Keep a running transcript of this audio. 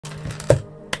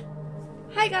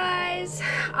Hi guys,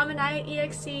 I'm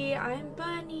EXE. I'm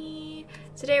Bunny.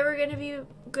 Today we're gonna be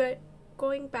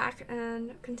going back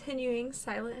and continuing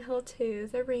Silent Hill 2,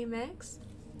 the remix.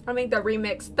 I mean the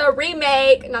remake,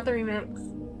 not the remix.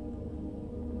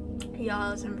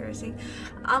 Y'all, it's embarrassing.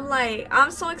 I'm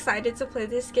so excited to play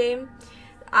this game.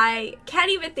 I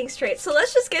can't even think straight. So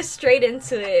let's just get straight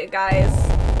into it, guys.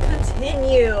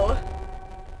 Continue.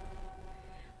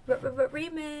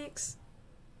 Remix.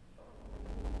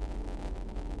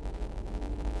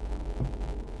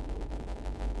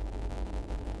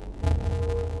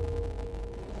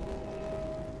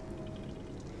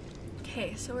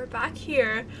 Okay, so we're back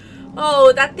here.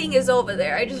 Oh, that thing is over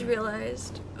there. I just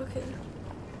realized. Okay.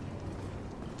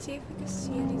 Let's see if we can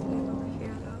see anything over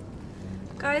here, though.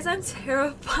 Guys, I'm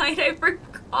terrified. I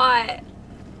forgot.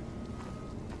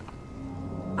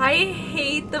 I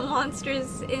hate the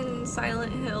monsters in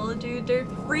Silent Hill, dude. They're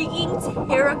freaking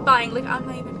terrifying. Like, I'm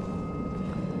not even...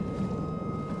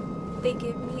 They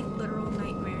give me literal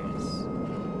nightmares.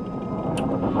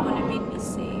 When it made me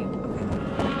save. Okay.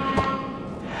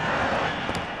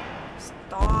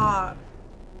 Stop.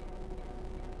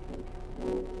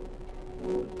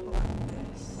 Pull out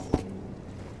this.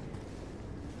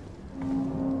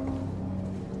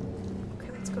 Okay,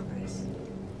 let's go, guys.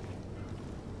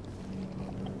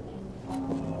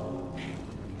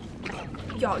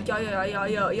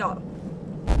 Yo.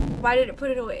 Why did it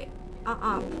put it away?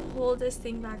 Pull this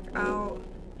thing back out.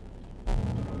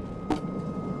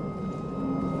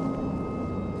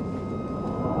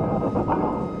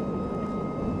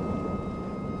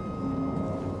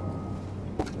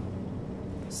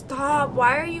 Stop!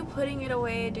 Why are you putting it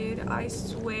away, dude? I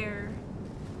swear.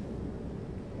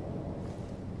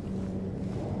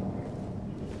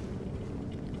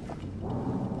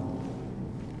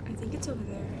 I think it's over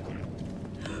there.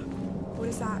 What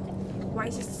is that? Why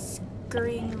is it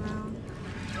scurrying around?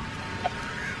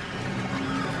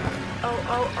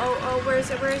 Oh, where is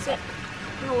it?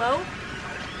 Hello?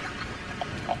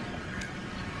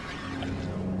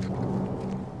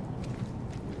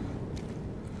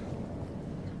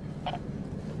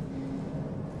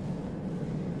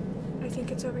 I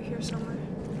think it's over here somewhere.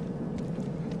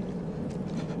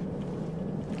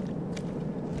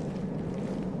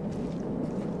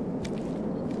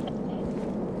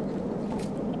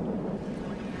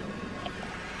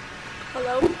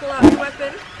 Hello? Pull out your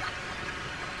weapon.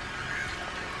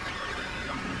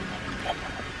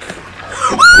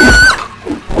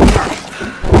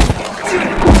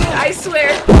 Dude, I swear.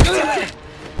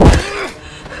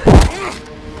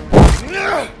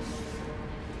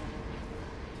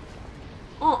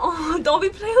 Don't be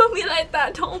playing with me like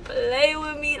that. Don't play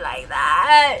with me like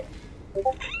that.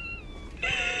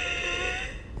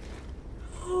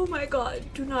 Oh my god.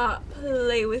 Do not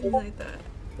play with me like that.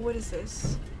 What is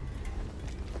this?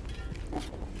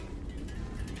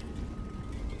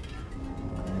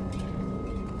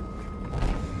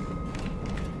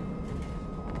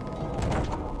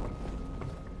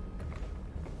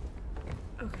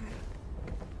 Okay.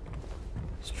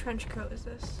 Which trench coat is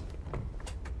this?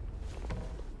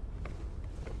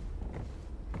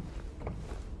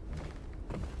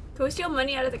 Can we steal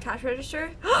money out of the cash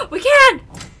register? We can!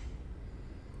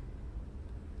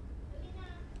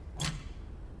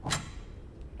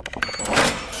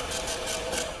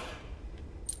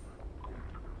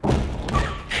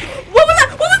 What was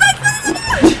that?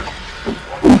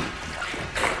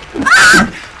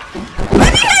 Ah!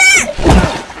 Let me hit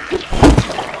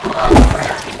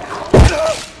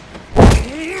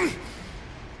it!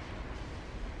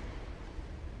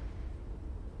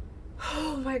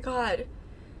 Oh my god.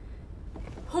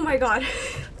 Oh my god.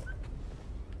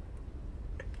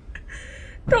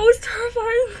 That was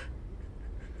terrifying.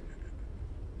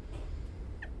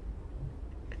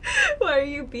 Why are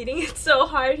you beating it so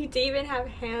hard? You didn't even have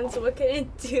hands. What can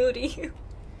it do to you?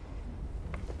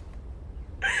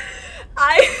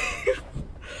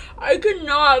 I could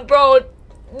not, bro.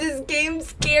 This game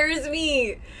scares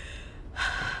me.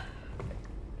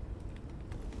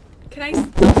 Can I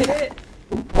still hit it?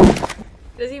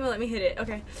 It doesn't even let me hit it.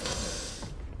 Okay.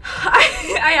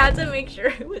 I had to make sure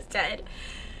it was dead.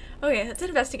 Okay, let's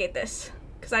investigate this.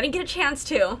 Because I didn't get a chance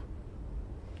to.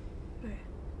 Okay.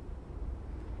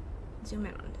 Zoom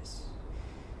in on this.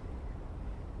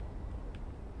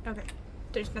 Okay.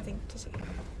 There's nothing to see.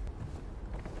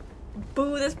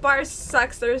 Boo, this bar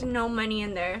sucks. There's no money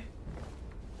in there.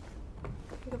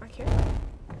 Can I go back here?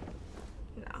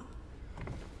 No.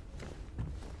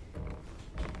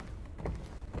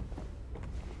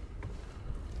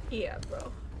 Yeah,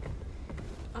 bro.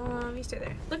 You stay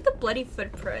there. Look at the bloody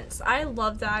footprints. I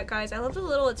love that, guys. I love the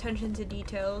little attention to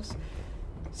details.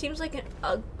 Seems like an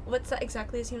what's that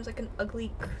exactly? It seems like an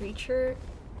ugly creature.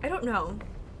 I don't know.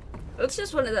 It's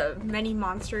just one of the many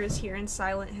monsters here in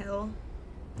Silent Hill.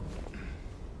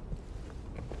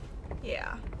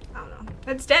 Yeah, I don't know.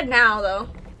 It's dead now though,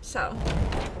 so.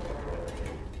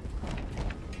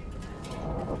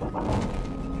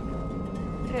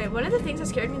 Okay, one of the things that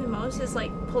scared me the most is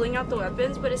like pulling out the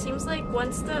weapons, but it seems like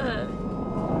once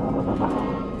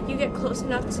you get close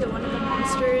enough to one of the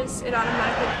monsters, it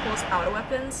automatically pulls out a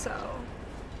weapon, so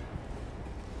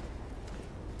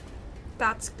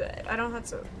that's good. I don't have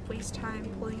to waste time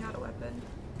pulling out a weapon.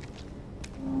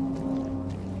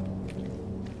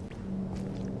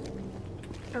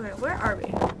 Okay, where are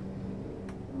we?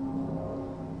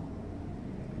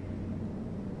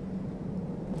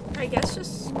 I guess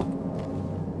just...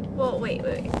 Well, wait.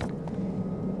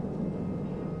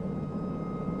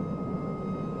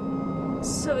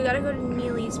 So we gotta go to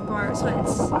Neely's bar, so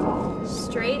it's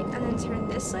straight and then turn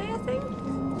this way, I think?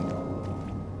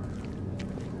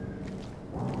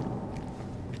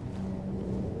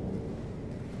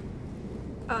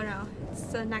 Oh no, it's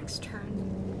the next turn.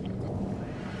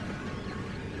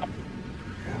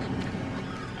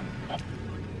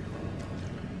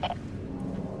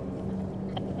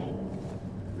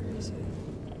 Where is it?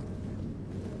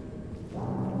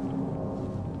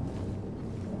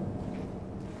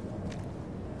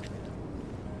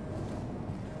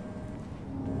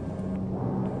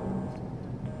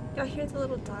 Y'all hear the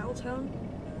little dial tone?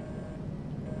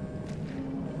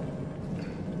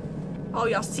 Oh,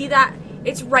 y'all see that?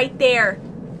 It's right there.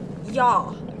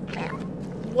 Y'all.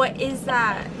 What is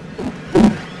that?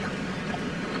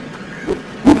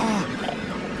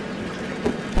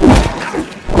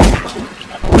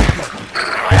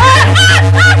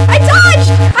 I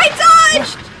dodged! I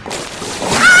dodged!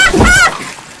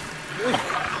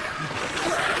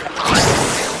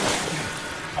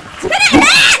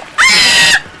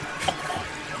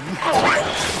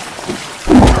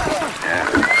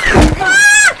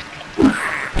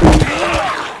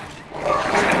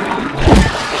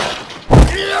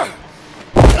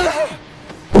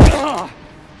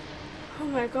 Oh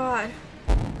my god.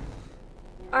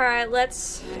 Alright,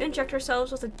 let's inject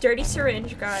ourselves with a dirty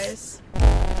syringe, guys.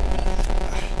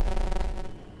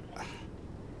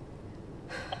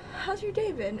 How's your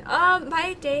day been?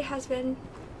 My day has been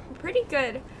pretty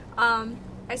good.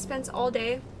 I spent all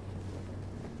day.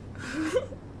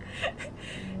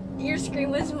 Your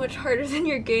scream was much harder than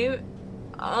your game.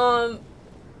 I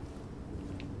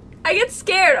get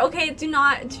scared. Okay,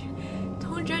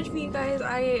 don't judge me, guys.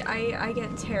 I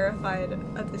get terrified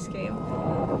of this game.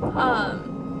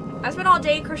 I spent all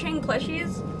day crocheting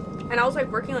plushies, and I was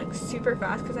like working like super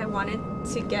fast because I wanted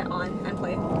to get on and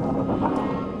play.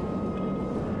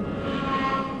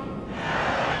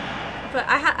 But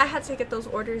I had to get those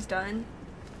orders done,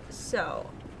 so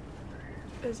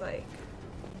it was like,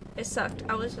 it sucked.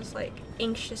 I was just like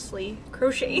anxiously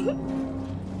crocheting.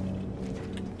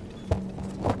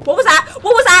 What was that?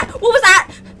 What was that? What was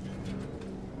that?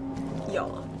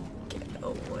 Y'all, get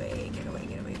away, get away,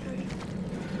 get away, get away.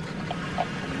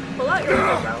 Pull out your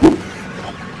arrow, bro.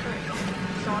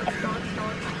 Dodge, dodge,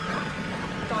 dodge.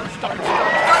 Dodge, dodge, dodge.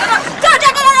 Dodge,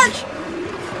 dodge, dodge!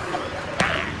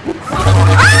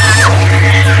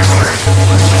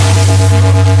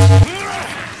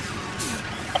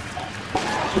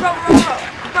 Bro.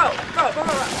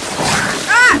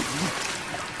 Ah!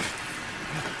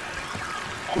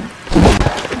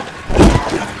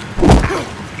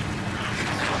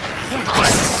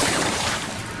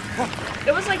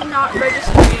 It was like not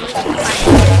registering.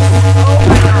 Oh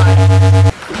my god.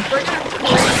 We're gonna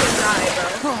totally die,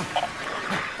 bro.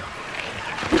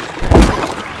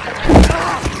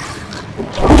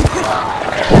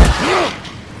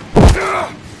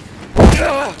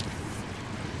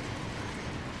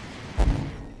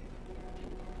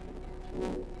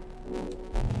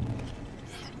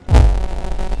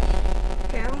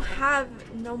 Okay, I don't have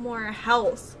no more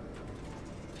health.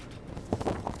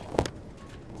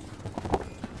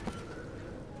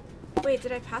 Wait,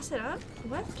 did I pass it up?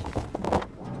 What?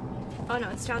 Oh no,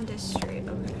 it's down this street.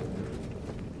 Okay.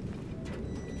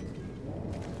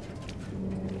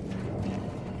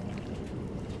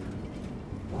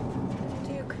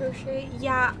 Do you crochet?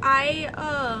 Yeah, I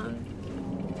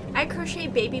crochet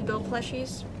Baby Bill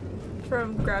plushies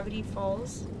from Gravity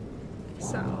Falls.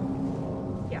 So,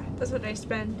 yeah, that's what I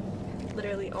spend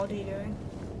literally all day doing.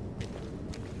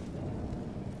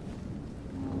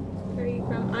 Where are you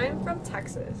from? I'm from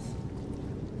Texas.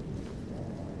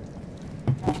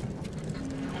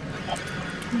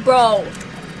 Bro.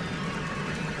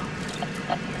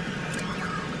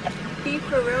 Be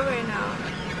for real right now.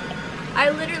 I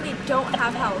literally don't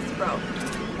have health, bro.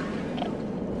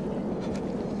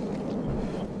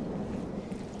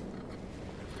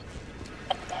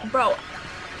 Bro,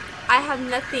 I have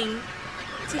nothing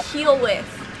to heal with.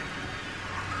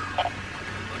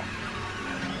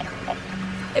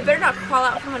 It better not crawl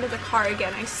out from under the car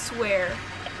again, I swear.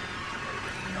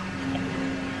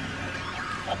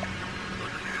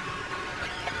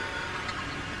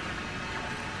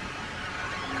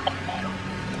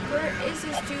 Where is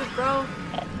this dude, bro?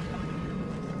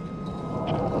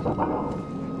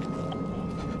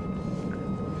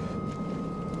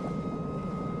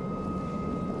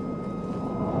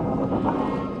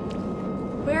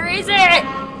 Where is it?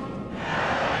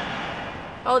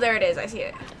 Oh, there it is. I see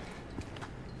it.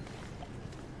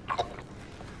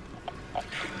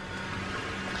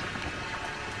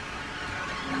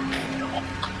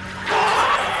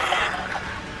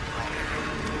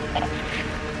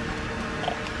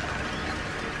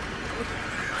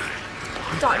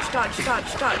 Dodge, dodge,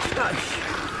 dodge, dodge, dodge.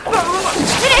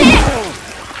 Hit it!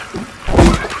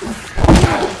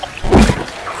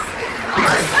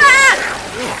 Ah!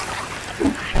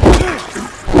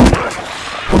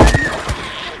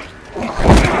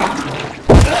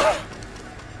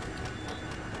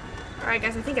 Alright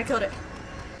guys, I think I killed it.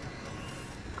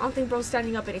 I don't think bro's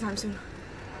standing up anytime soon.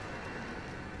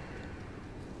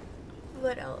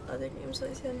 What other games do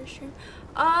I see on the stream?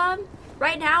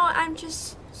 Right now I'm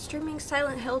just streaming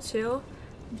Silent Hill 2,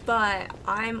 but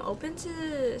I'm open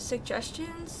to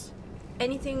suggestions.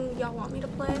 Anything y'all want me to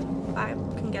play, I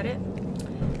can get it,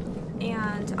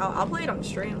 and I'll play it on the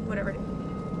stream. Whatever.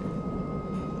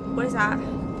 What is that?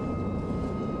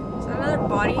 Is that another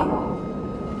body?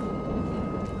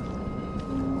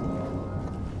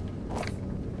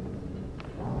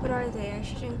 What are they? I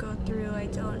shouldn't go through. I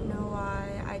don't know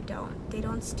why. I don't. They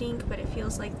don't stink, but it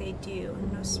feels like they do.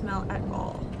 No smell at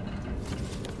all.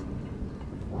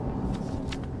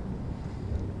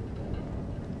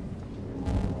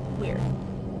 Weird.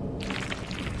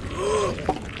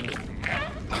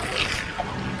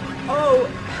 Oh,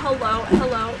 hello,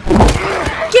 hello.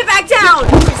 Get back down!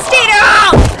 Stay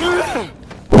down!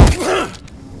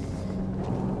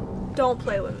 Don't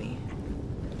play with me.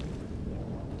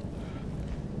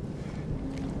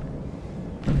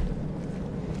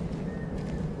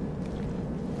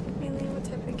 Mainly what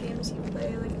type of games you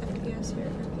play, like FPS or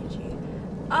RPG?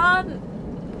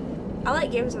 I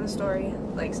like games with a story,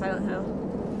 like Silent Hill.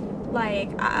 Like,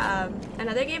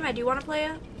 another game I do want to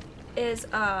play is,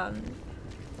 The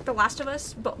Last of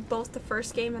Us, both the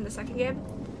first game and the second game.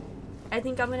 I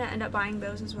think I'm gonna end up buying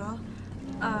those as well.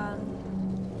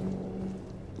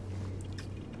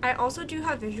 I also do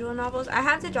have visual novels. I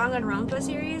have the Danganronpa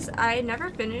series. I never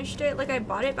finished it. Like, I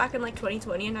bought it back in, like,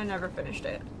 2020 and I never finished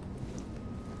it.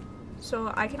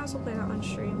 So, I can also play that on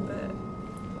stream, but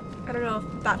I don't know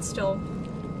if that's still,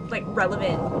 like,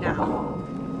 relevant now.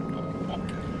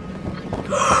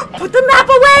 Put the map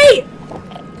away!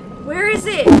 Where is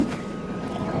it?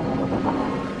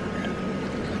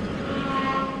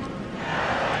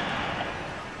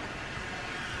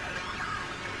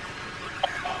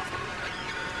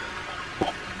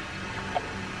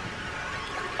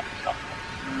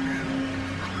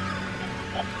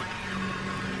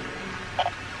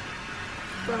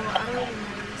 Bro, I don't even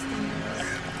know where this thing is.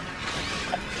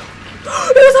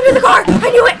 It was under the car! I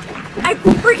knew it! I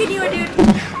freaking knew it, dude!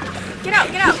 Get out,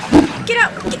 get out, get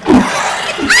out, get out!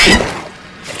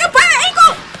 You by my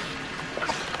ankle!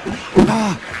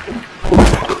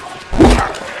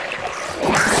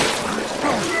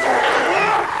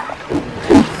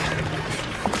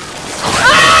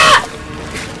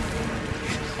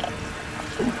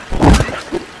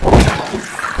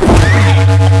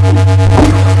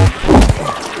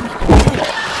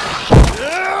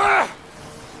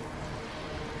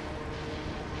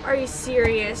 Are you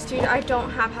serious, dude? I don't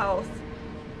have health.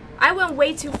 I went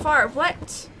way too far.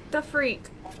 What the freak?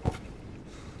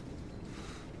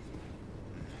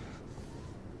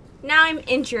 Now I'm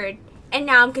injured, and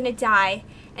now I'm gonna die,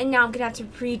 and now I'm gonna have to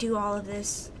redo all of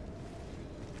this.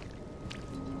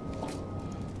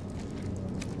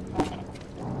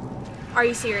 Are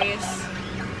you serious?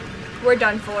 We're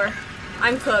done for.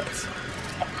 I'm cooked.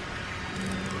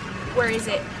 Where is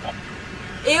it?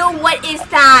 Ew, what is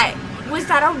that? Was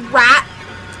that a rat?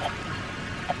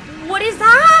 What is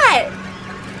that?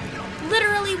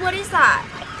 Literally, what is that?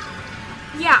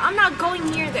 Yeah, I'm not going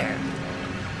near there.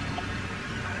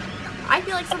 I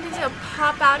feel like something's gonna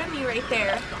pop out of me right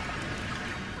there.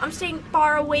 I'm staying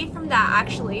far away from that,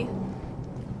 actually.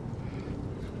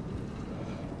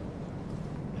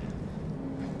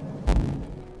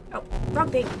 Oh, wrong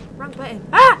thing. Wrong button.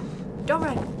 Ah! Don't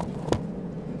run.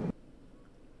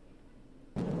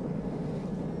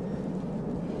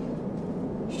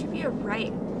 be a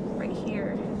right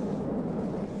here.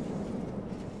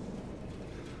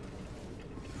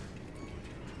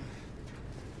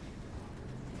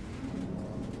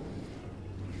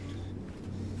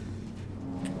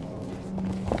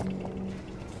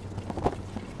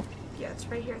 Yeah, it's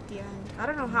right here at the end. I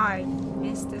don't know how I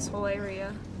missed this whole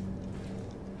area.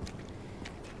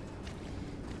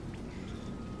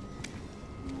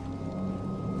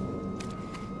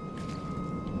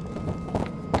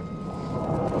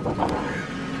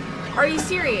 Are you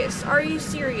serious? Are you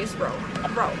serious, bro?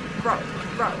 Bro.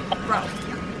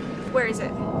 Where is it?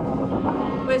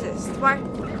 What is this? Why?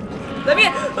 Let me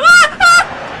in! Ah!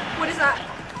 Ah! What is that?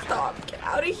 Stop. Get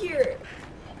out of here.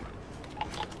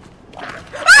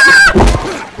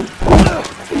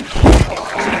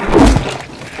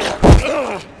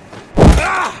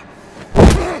 Ah!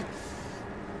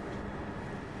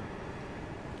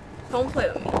 Don't play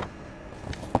with me.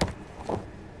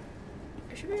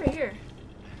 It should be right here.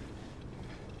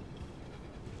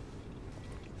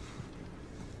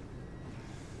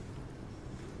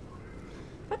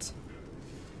 What?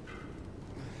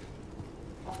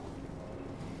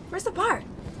 Where's the bar?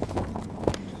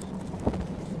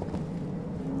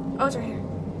 Oh, it's right here.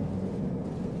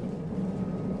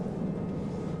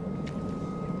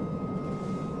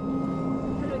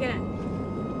 How do we get in?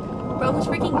 Bro, whose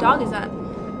freaking dog is that?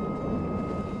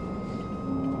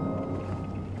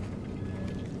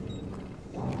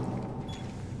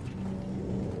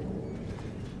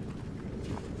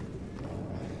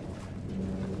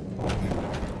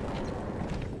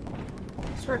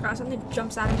 I swear to God, something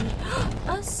jumps out of me.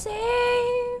 A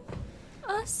save!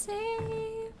 A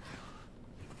save!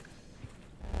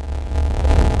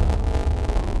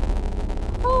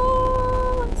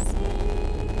 Oh, a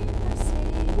save! A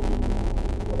save!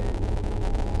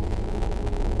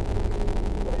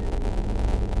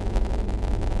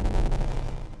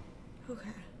 Okay.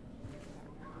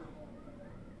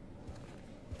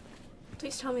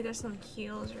 Please tell me there's some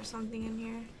heals or something in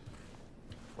here.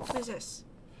 What is this?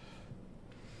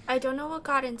 I don't know what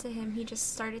got into him. He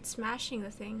just started smashing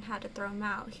the thing, had to throw him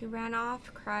out. He ran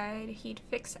off, cried, he'd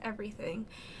fix everything.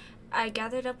 I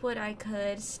gathered up what I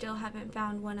could, still haven't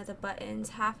found one of the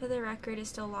buttons. Half of the record is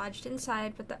still lodged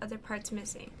inside, but the other part's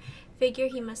missing. Figure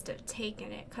he must have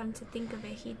taken it. Come to think of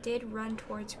it, he did run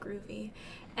towards Groovy.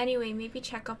 Anyway, maybe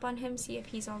check up on him, see if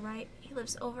he's alright. He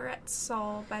lives over at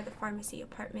Saul by the pharmacy,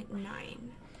 apartment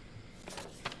 9.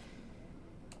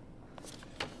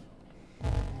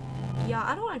 Yeah,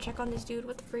 I don't want to check on this dude.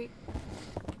 What the freak?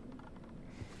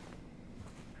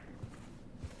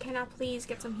 Can I please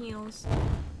get some heals?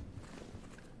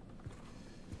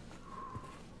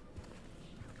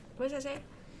 What does that say?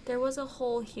 There was a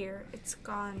hole here. It's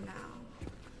gone now.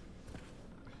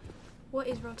 What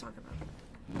is bro talking about?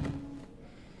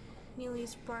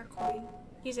 Neely's bar coin.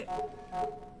 Use it.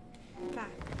 Okay.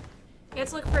 You have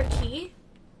to look for a key?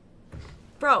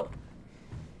 Bro.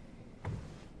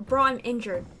 Bro, I'm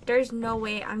injured. There's no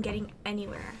way I'm getting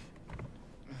anywhere.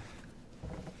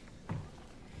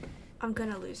 I'm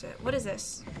gonna lose it. What is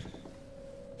this?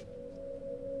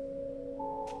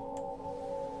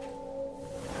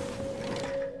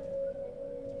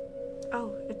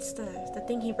 Oh, it's the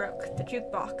thing he broke. The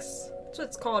jukebox. That's what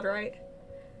it's called, right?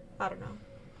 I don't know.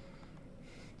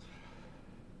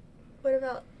 What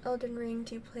about Elden Ring?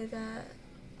 Do you play that?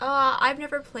 I've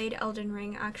never played Elden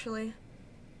Ring, actually.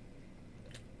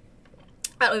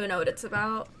 I don't even know what it's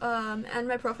about. And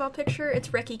my profile picture, it's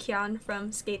Reki Kyan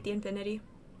from Skate the Infinity.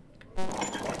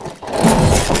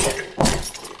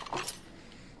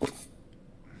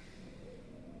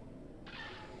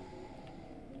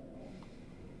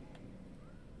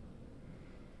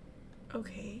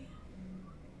 Okay.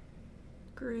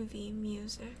 Groovy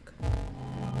music.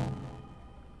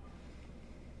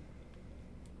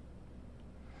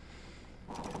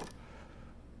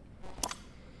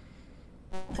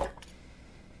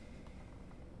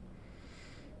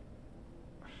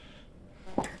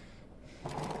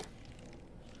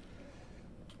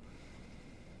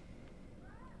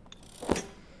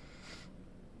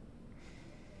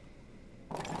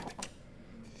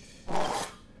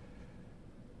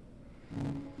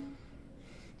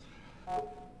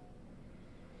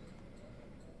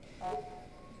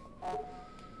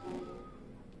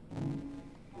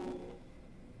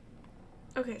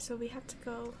 Okay, so we have to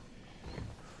go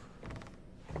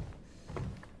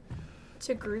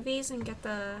to Groovy's and get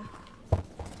the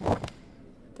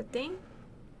thing?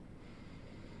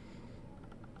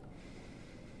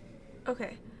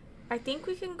 Okay. I think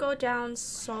we can go down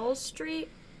Saul Street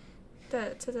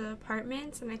to the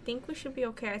apartments, and I think we should be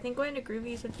okay. I think going to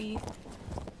Groovy's would be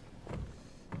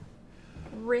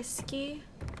risky.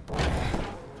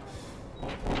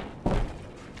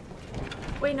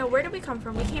 Wait, no, where did we come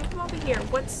from? We came from over here.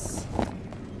 What's...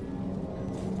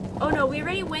 Oh no, we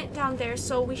already went down there,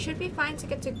 so we should be fine to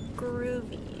get to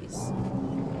Groovies.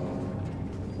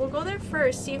 We'll go there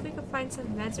first, see if we can find some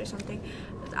meds or something.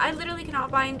 I literally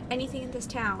cannot find anything in this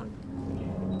town.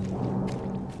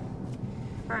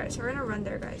 Alright, so we're gonna run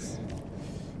there, guys.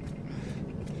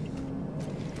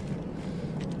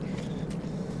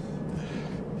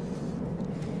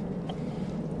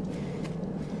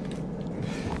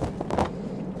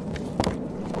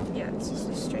 Yeah, it's just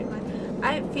a straight line.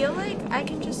 I feel like I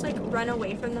can just like run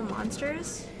away from the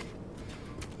monsters.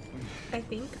 I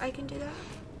think I can do that.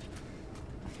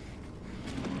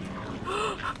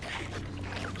 Oh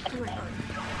my god.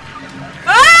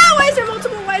 Ah! Why is there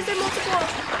multiple? Why is there multiple?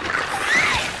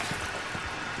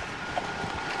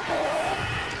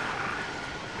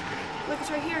 Look,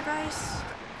 it's right here, guys.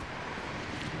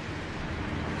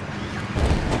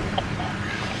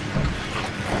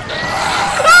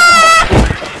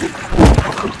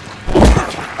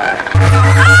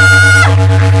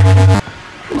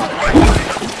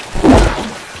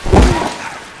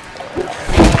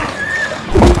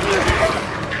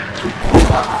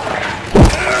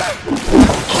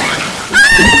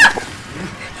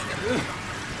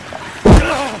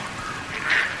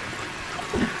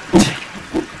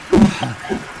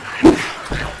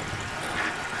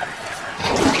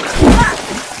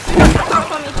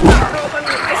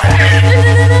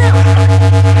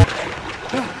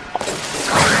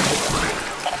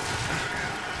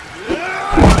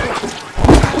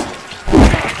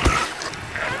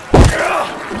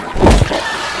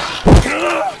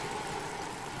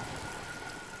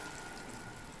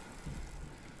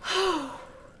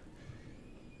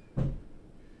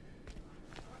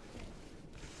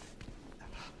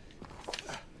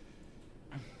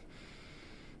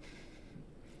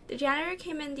 The janitor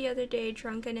came in the other day,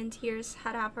 drunk and in tears,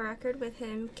 had half a record with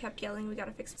him, kept yelling, we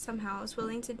gotta fix it somehow. I was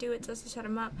willing to do it just to shut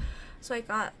him up, so I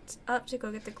got up to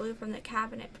go get the glue from the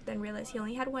cabinet, but then realized he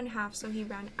only had one half, so he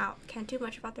ran out. Can't do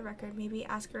much about the record. Maybe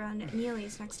ask around at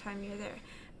Neely's next time you're there.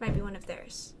 Might be one of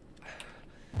theirs.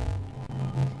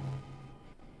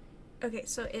 Okay,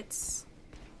 so it's...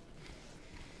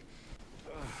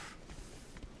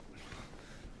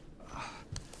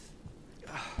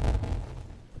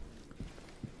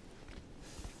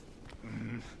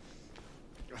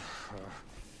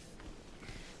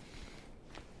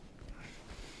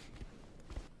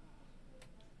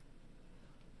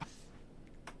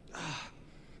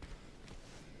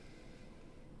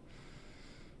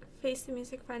 Face the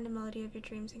music, find the melody of your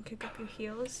dreams, and kick up your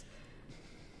heels.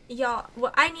 Y'all,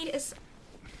 what I need is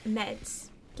meds.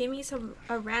 Give me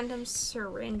a random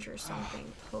syringe or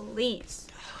something, please.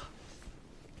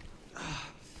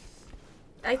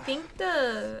 I think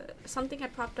something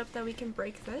had popped up that we can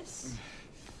break this.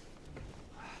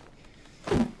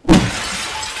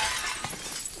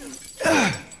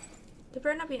 There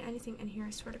better not be anything in here, I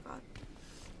swear to God.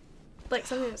 Like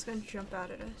something that's gonna jump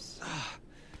out at us.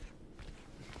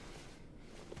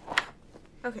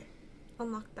 Okay,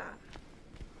 unlock that.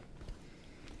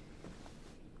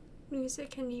 Music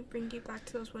can bring you back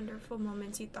to those wonderful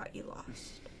moments you thought you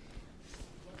lost.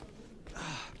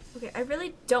 Okay, I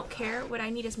really don't care. What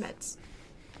I need is meds.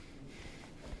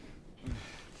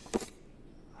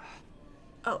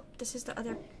 Oh, this is the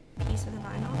other piece of the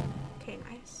vinyl. Okay,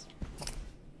 nice.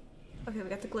 Okay, we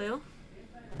got the glue.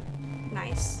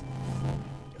 Nice.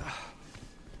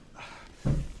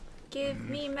 Give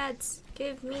me meds.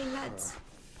 Give me meds.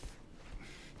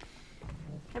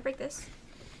 Can I break this?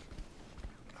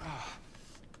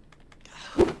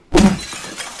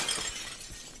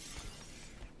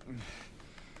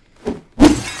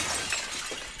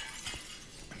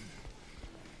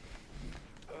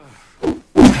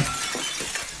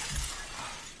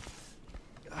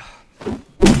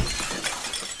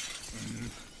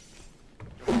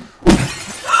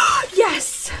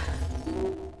 Yes!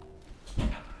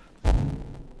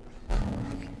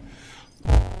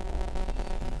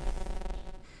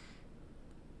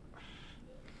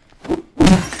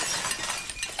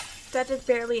 That did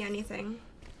barely anything.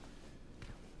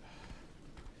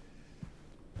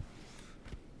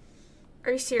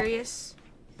 Are you serious?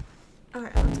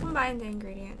 Okay, let's combine the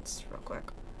ingredients real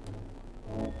quick.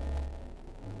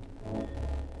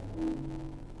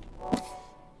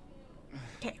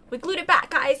 Okay, we glued it back,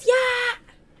 guys. Yeah!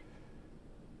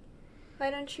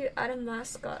 Why don't you add a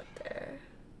mascot there?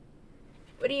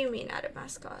 What do you mean add a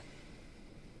mascot?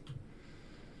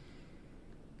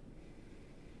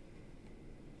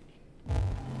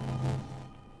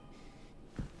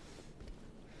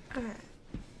 Okay.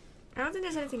 I don't think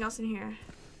there's anything else in here.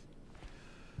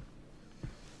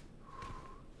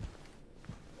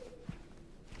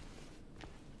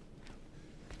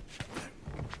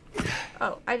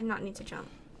 I did not need to jump.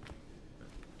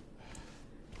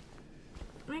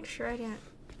 Make sure I didn't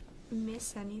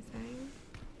miss anything.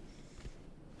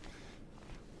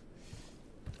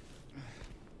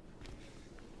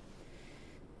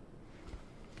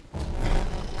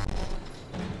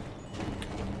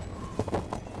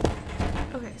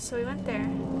 Okay, so we went there.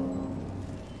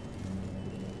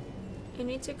 You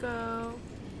need to go,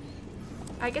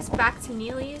 I guess, back to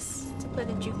Neely's to play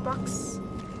the jukebox.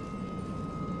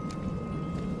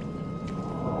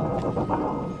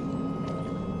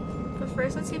 But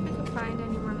first, let's see if we can find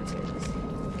any more materials.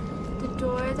 The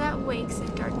door that wakes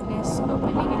in darkness,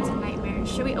 opening into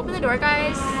nightmares. Should we open the door,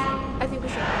 guys? I think we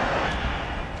should.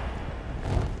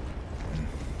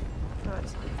 Oh,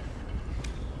 it's not.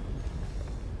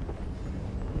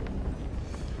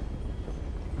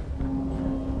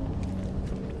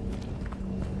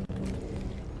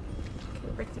 Can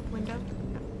we break the window?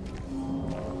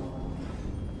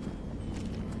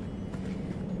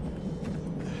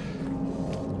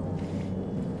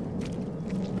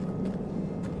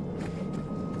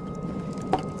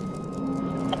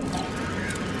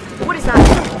 What is that?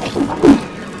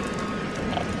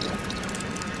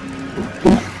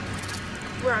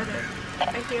 Where are they?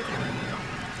 I hear them.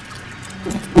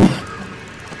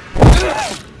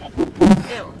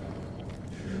 Ew.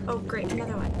 Oh, great.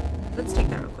 Another one. Let's take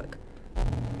that real quick.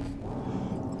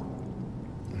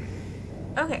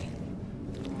 Okay.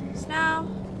 So now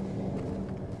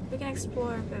we can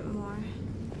explore a bit more.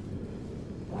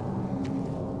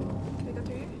 Can we go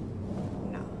through here?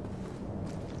 No.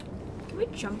 Can we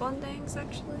jump on things,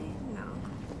 actually? No.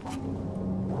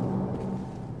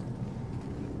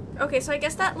 Okay, so I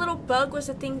guess that little bug was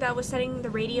the thing that was setting the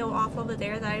radio off over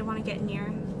there, that I didn't want to get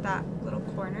near that little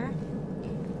corner.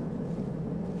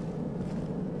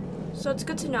 So it's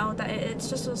good to know that it's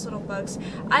just those little bugs.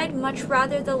 I'd much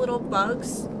rather the little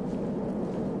bugs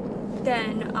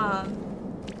than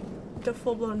the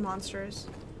full-blown monsters.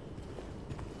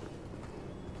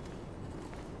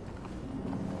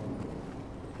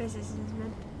 Is this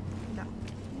no.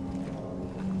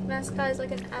 Mascot is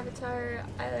like an avatar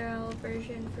IRL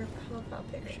version for profile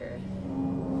picture.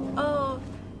 Oh,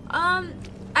 I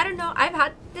don't know. I've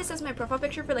had this as my profile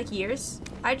picture for like years.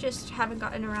 I just haven't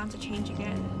gotten around to changing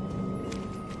it.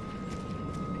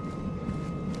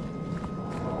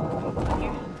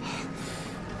 Here.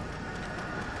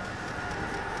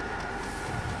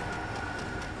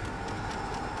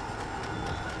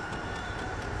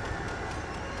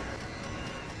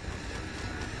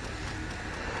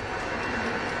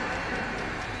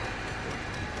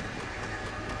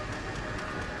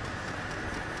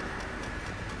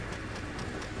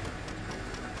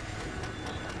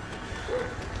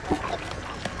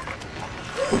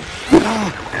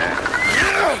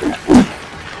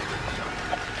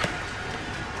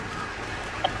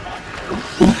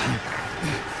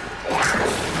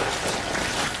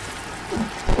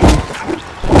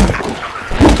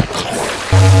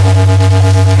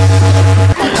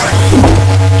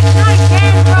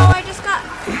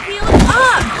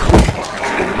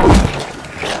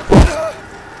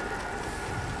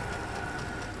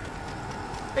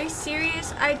 Are you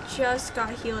serious? I just got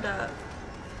healed up.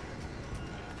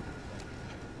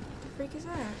 What the freak is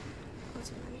that? Oh,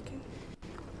 it's a mannequin.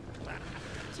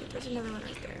 Dude, there's another one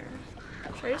right there.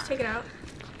 Should I just take it out?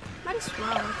 Might as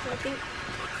well, because I think...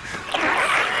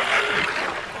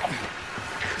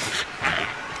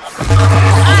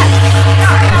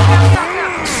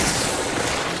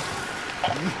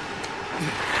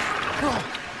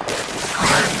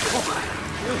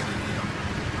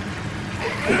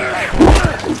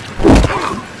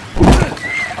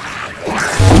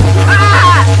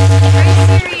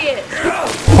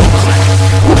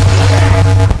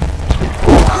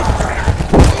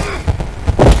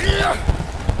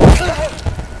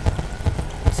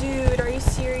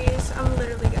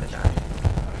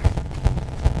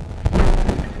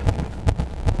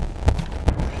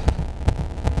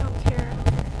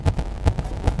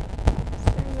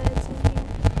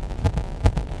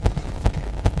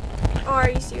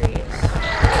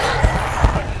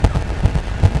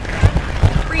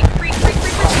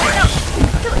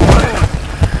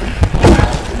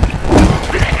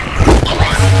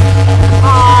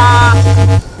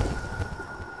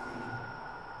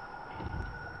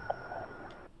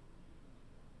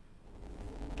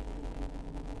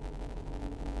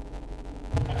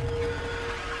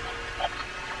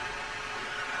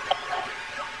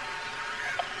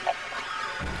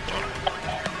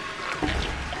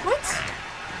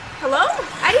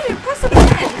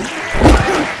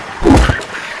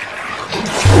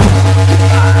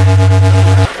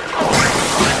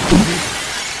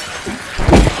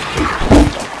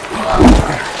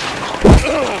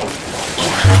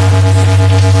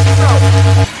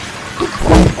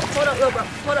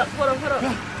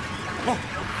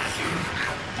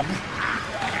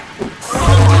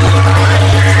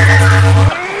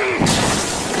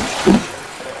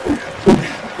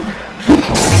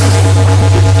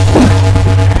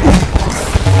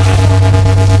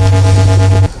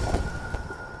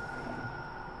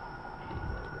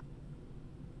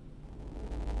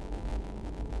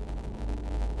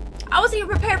 I wasn't even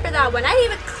prepared for that one. I didn't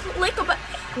even click a button.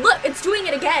 Look, it's doing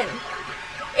it again.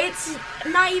 It's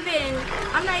not even,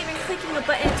 I'm not even clicking a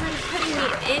button. It's already putting me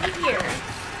in here.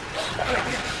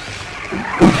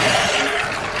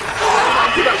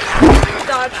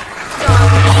 Dodge.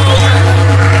 Dodge.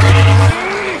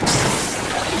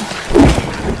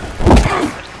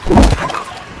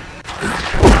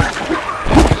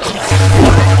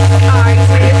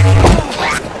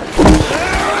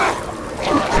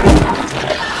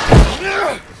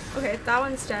 Okay, that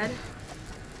one's dead.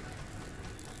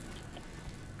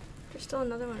 There's still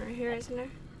another one right here, isn't there?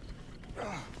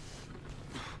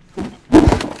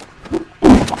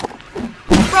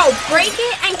 Bro, break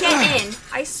it and get in.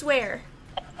 I swear.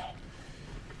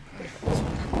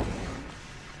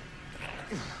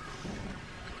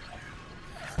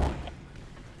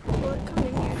 Will it come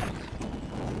in here?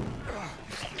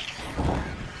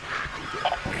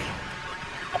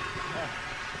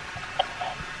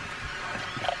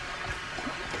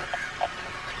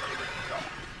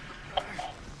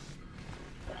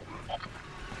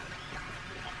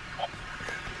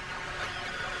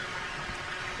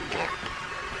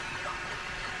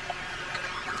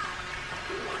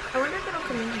 I wonder if it'll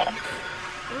come in here.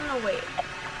 I'm gonna wait.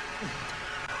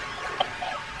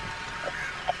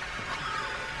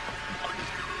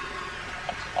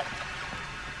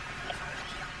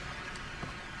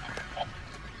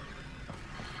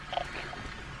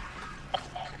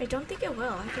 I don't think it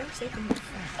will. I think I'm safe in here.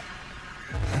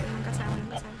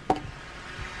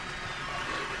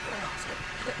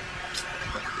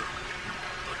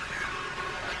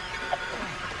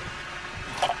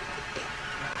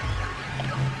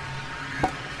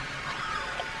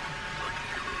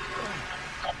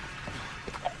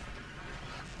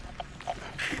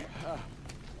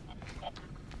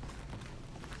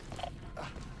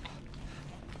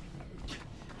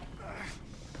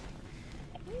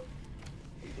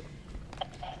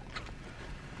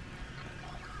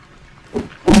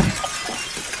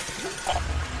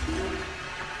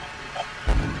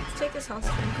 Take this house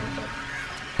phone real quick.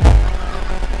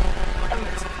 I'm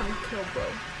gonna come kill bro.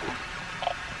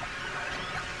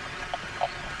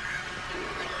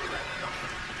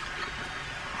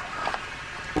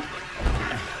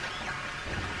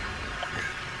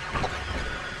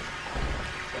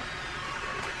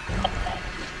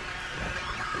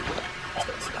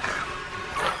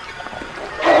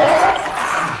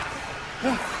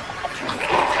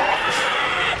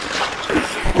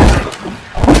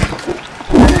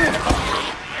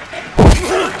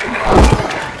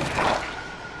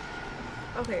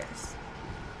 Okay, guys.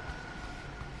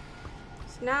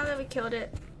 So now that we killed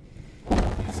it,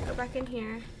 let's go back in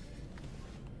here.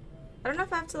 I don't know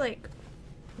if I have to like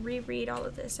reread all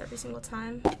of this every single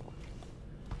time.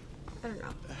 I don't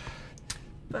know.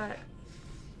 But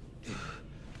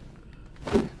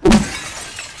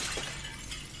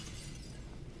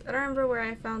I don't remember where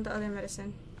I found the other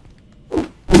medicine.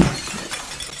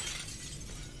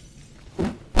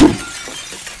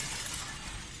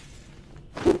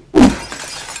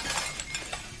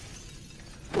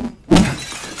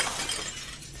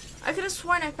 I could have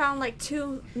sworn I found like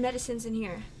 2 medicines in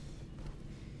here.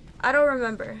 I don't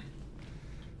remember.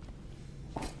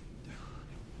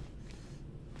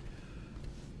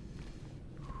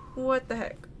 What the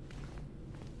heck?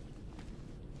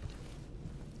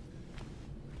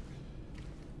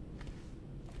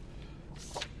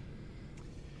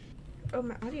 Oh,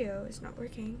 my audio is not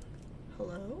working.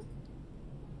 Hello?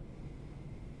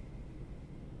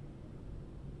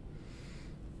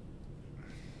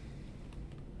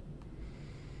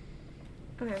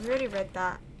 Okay, we already read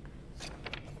that.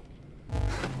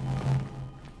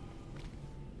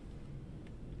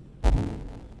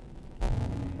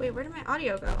 Wait, where did my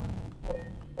audio go?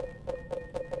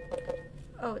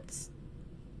 Oh, it's...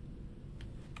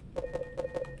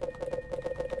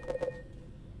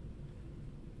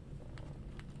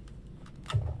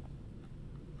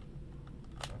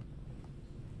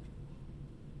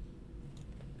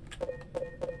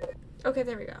 Okay,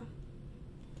 there we go.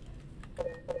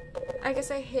 I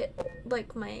guess I hit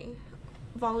like my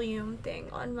volume thing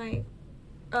on my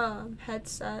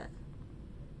headset.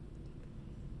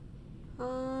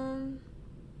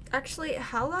 Actually,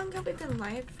 how long have we been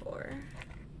live for?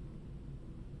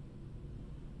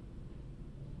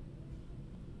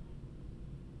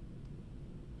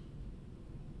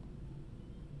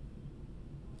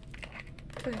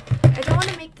 Okay, I don't want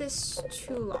to make this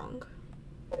too long.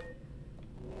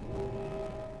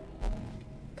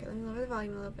 Okay, let me lower the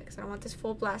volume a little bit because I don't want this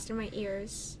full blast in my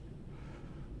ears.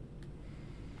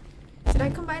 Did I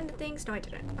combine the things? No, I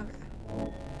didn't. Okay.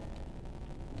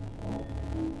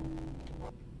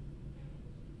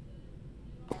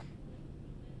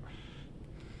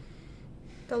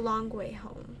 The long way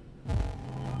home.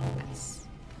 Nice.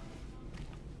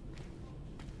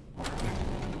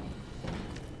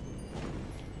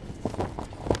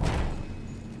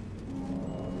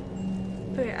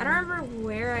 Okay, I don't remember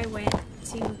where I went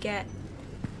to get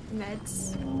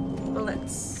meds, but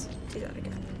let's do that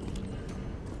again.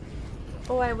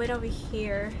 Oh, I went over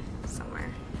here somewhere.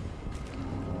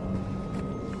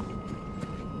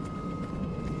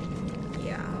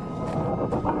 Yeah.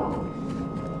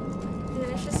 And then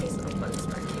it's just these little bugs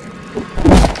back here.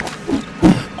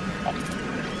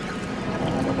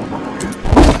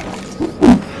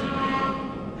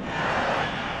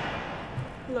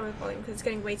 Lower the volume because it's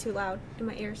getting way too loud in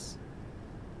my ears.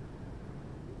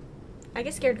 I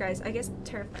get scared, guys. I get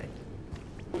terrified.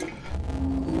 Okay.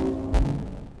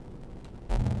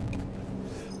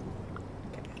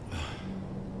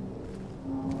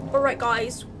 Alright,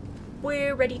 guys.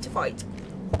 We're ready to fight.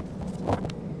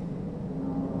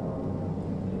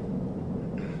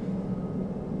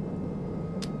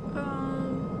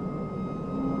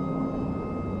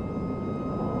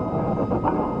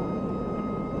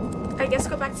 I guess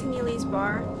go back to Neely's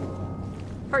bar.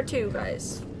 Part 2,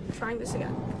 guys. Trying this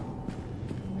again.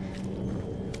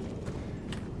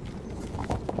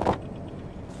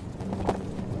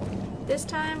 This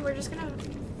time, we're just gonna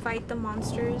fight the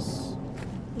monsters.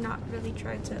 Not really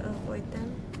try to avoid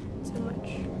them so much.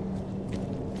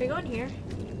 Can we go in here?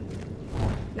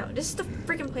 No, this is the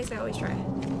freaking place I always try.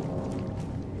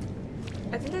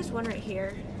 I think there's one right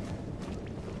here.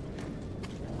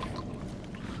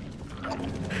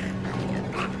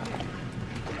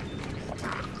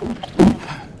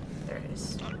 There it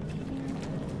is.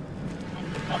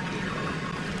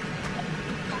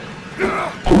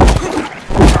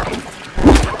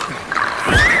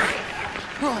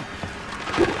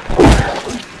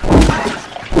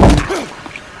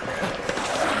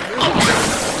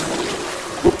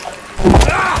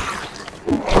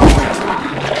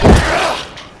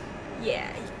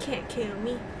 Yeah, you can't kill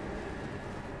me.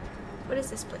 What is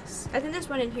this place? I think there's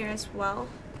one in here as well.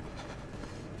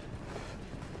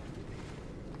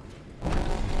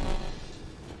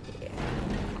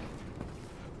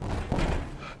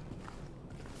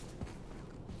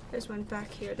 There's one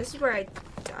back here. This is where I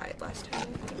died last time.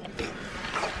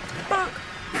 Bonk!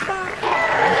 Bonk!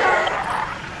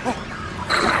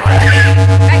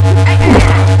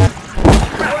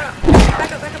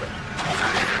 Back up, back up.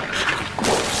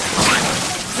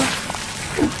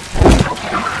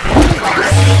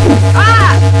 Ah!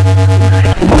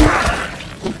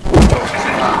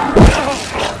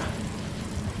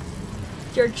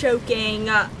 You're joking.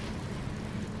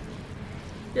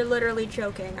 You're literally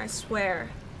joking, I swear.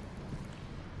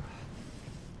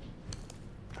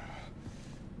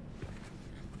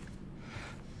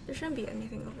 There shouldn't be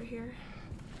anything over here.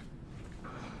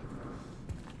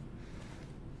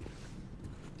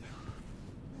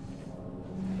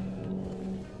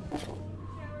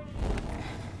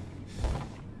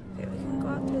 Okay, we can go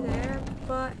out through there,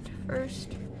 but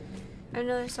first, I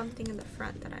know there's something in the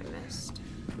front that I missed.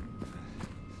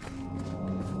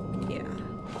 Yeah.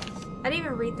 I didn't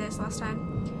even read this last time.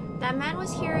 That man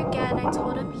was here again. I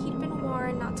told him he'd been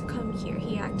warned not to come here.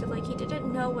 He acted like he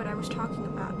didn't know what I was talking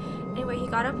about. Anyway, he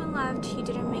got up and left. He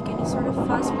didn't make any sort of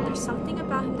fuss, but there's something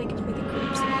about him that gives me the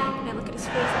creeps. And I look at his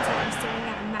face, it's like I'm staring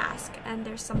at a mask, and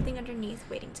there's something underneath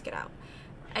waiting to get out.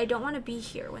 I don't want to be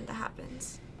here when that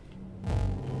happens.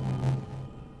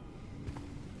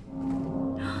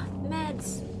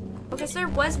 Meds! Okay, so there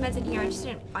was meds in here, I just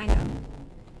didn't find them.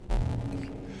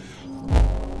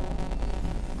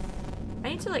 I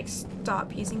need to like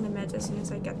stop using the meds as soon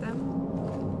as I get them.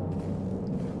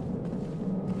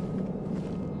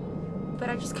 But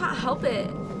I just can't help it.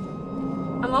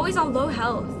 I'm always on low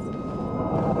health.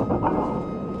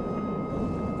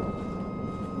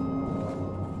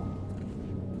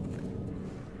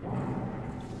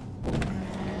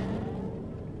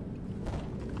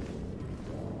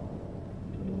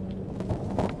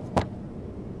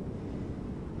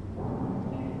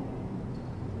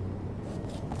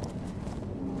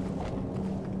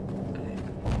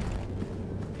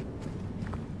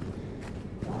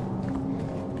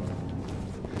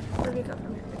 Where do we go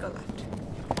from here? We go left.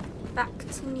 Back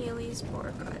to Neely's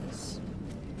bar, guys.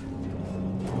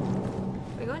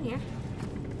 We go in here?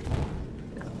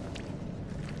 No.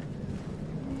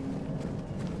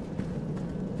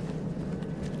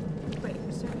 Wait,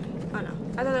 is there? Oh no.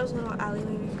 I thought that was a little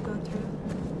alleyway we could go through.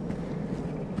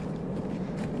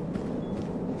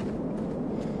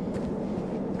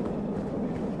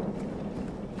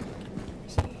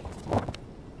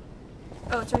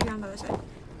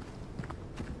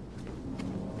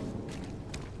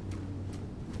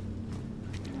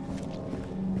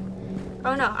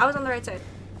 Oh no, I was on the right side.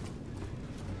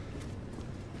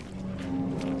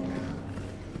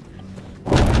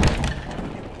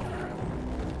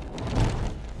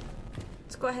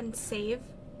 Let's go ahead and save.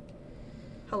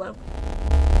 Hello.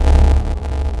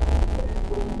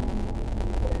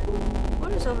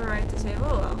 What is override to save?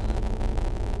 Oh well.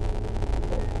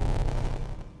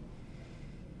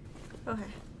 Okay.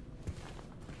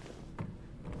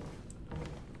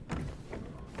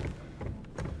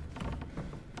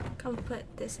 Come put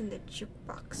this in the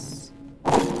jukebox.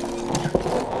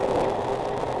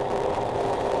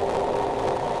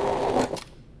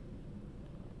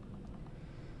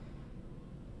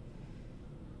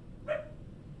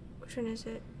 Which one is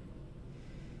it?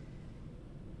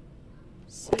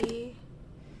 C.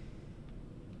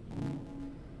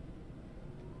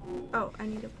 Oh, I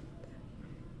need to.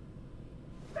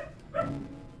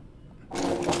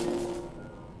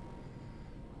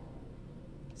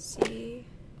 C.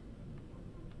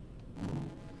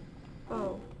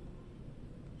 Oh.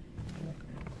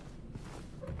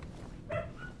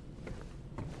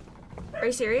 Are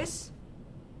you serious?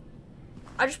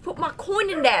 I just put my coin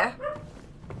in there.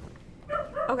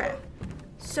 Okay.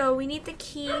 So we need the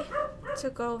key to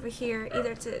go over here.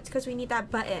 Either it's because we need that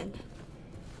button.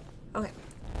 Okay.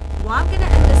 Well, I'm gonna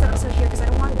end this episode here because I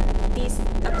don't want these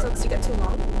episodes to get too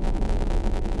long.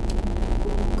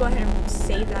 Go ahead and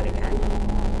save that again.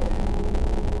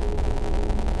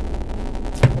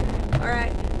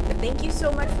 Alright. Thank you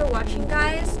so much for watching,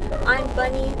 guys. I'm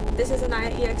Bunny. This is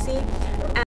Anaya EXE.